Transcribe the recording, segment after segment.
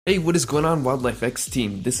Hey, what is going on, Wildlife X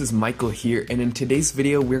team? This is Michael here, and in today's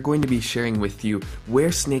video we're going to be sharing with you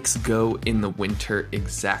where snakes go in the winter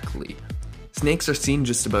exactly. Snakes are seen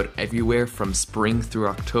just about everywhere from spring through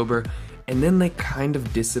October, and then they kind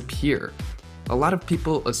of disappear. A lot of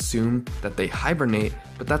people assume that they hibernate,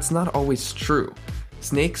 but that's not always true.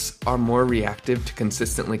 Snakes are more reactive to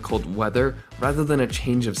consistently cold weather rather than a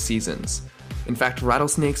change of seasons. In fact,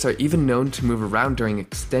 rattlesnakes are even known to move around during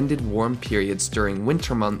extended warm periods during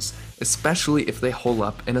winter months, especially if they hole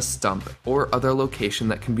up in a stump or other location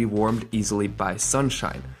that can be warmed easily by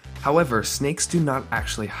sunshine. However, snakes do not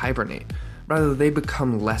actually hibernate. Rather, they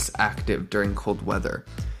become less active during cold weather.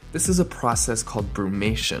 This is a process called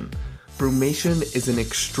brumation. Brumation is an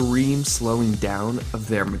extreme slowing down of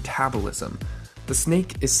their metabolism. The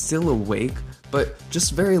snake is still awake, but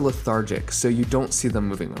just very lethargic, so you don't see them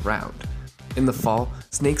moving around. In the fall,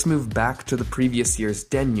 snakes move back to the previous year's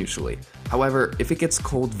den usually. However, if it gets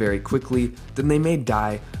cold very quickly, then they may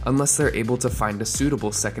die unless they're able to find a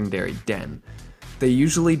suitable secondary den. They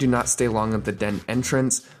usually do not stay long at the den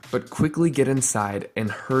entrance, but quickly get inside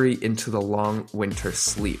and hurry into the long winter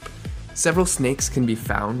sleep. Several snakes can be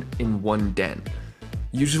found in one den.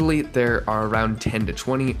 Usually there are around 10 to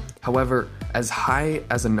 20, however, as high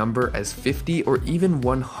as a number as 50 or even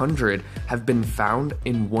 100 have been found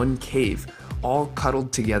in one cave, all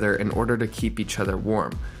cuddled together in order to keep each other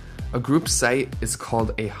warm. A group site is called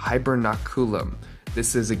a hibernaculum.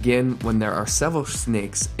 This is again when there are several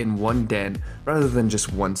snakes in one den rather than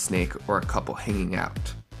just one snake or a couple hanging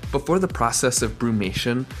out. Before the process of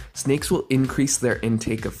brumation, snakes will increase their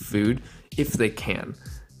intake of food if they can.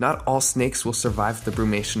 Not all snakes will survive the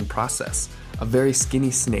brumation process. A very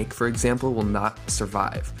skinny snake, for example, will not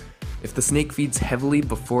survive. If the snake feeds heavily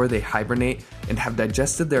before they hibernate and have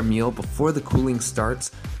digested their meal before the cooling starts,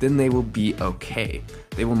 then they will be okay.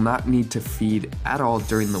 They will not need to feed at all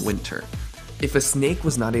during the winter. If a snake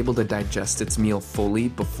was not able to digest its meal fully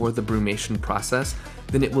before the brumation process,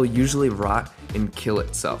 then it will usually rot and kill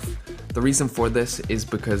itself. The reason for this is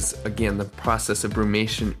because, again, the process of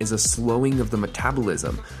brumation is a slowing of the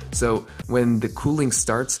metabolism. So when the cooling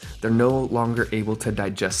starts, they're no longer able to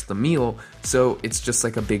digest the meal, so it's just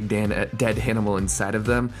like a big dead animal inside of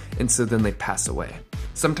them, and so then they pass away.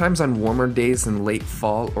 Sometimes on warmer days in late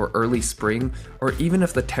fall or early spring, or even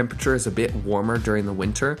if the temperature is a bit warmer during the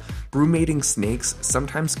winter, brumating snakes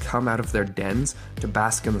sometimes come out of their dens to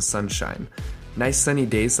bask in the sunshine. Nice sunny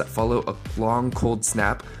days that follow a long cold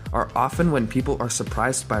snap are often when people are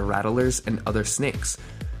surprised by rattlers and other snakes.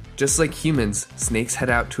 Just like humans, snakes head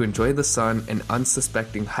out to enjoy the sun, and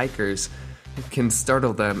unsuspecting hikers can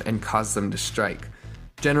startle them and cause them to strike.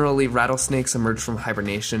 Generally, rattlesnakes emerge from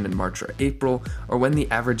hibernation in March or April, or when the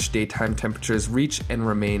average daytime temperatures reach and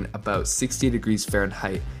remain about 60 degrees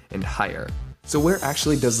Fahrenheit and higher. So where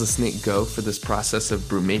actually does the snake go for this process of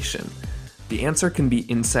brumation? The answer can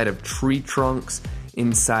be inside of tree trunks,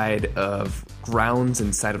 inside of grounds,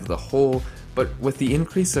 inside of the hole, but with the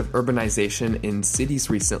increase of urbanization in cities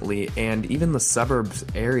recently and even the suburbs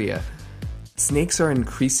area, snakes are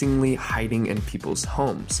increasingly hiding in people's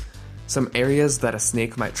homes. Some areas that a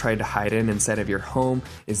snake might try to hide in inside of your home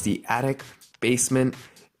is the attic, basement,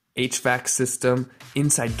 HVAC system,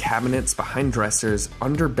 inside cabinets, behind dressers,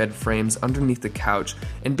 under bed frames, underneath the couch,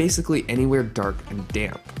 and basically anywhere dark and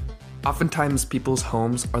damp. Oftentimes, people's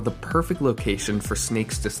homes are the perfect location for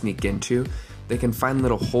snakes to sneak into. They can find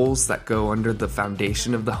little holes that go under the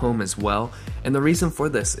foundation of the home as well, and the reason for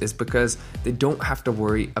this is because they don't have to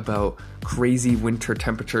worry about crazy winter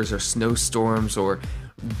temperatures or snowstorms or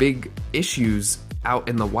big issues out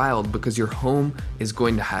in the wild, because your home is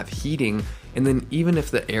going to have heating, and then even if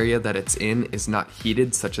the area that it's in is not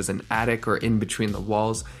heated, such as an attic or in between the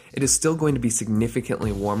walls, it is still going to be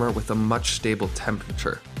significantly warmer with a much stable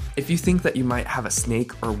temperature. If you think that you might have a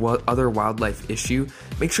snake or other wildlife issue,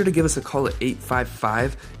 make sure to give us a call at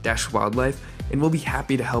 855-WILDLIFE, and we'll be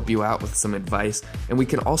happy to help you out with some advice, and we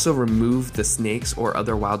can also remove the snakes or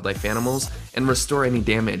other wildlife animals and restore any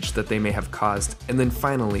damage that they may have caused, and then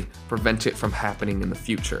finally prevent it from happening in the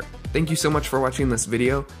future. Thank you so much for watching this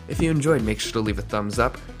video. If you enjoyed, make sure to leave a thumbs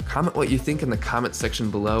up, comment what you think in the comment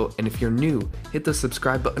section below, and if you're new, hit the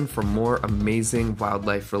subscribe button for more amazing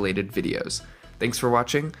wildlife related videos. Thanks for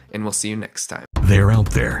watching, and we'll see you next time. They're out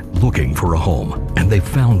there looking for a home, and they've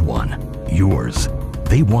found one. Yours.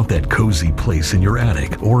 They want that cozy place in your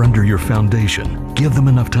attic or under your foundation. Give them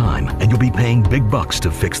enough time, and you'll be paying big bucks to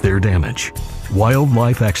fix their damage.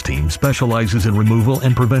 Wildlife X Team specializes in removal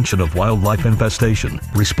and prevention of wildlife infestation,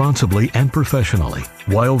 responsibly and professionally.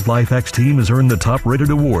 Wildlife X Team has earned the top-rated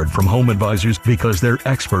award from Home Advisors because they're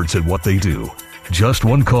experts at what they do. Just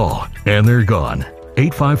one call, and they're gone.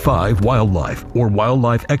 855-WILDLIFE or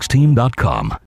wildlifexteam.com.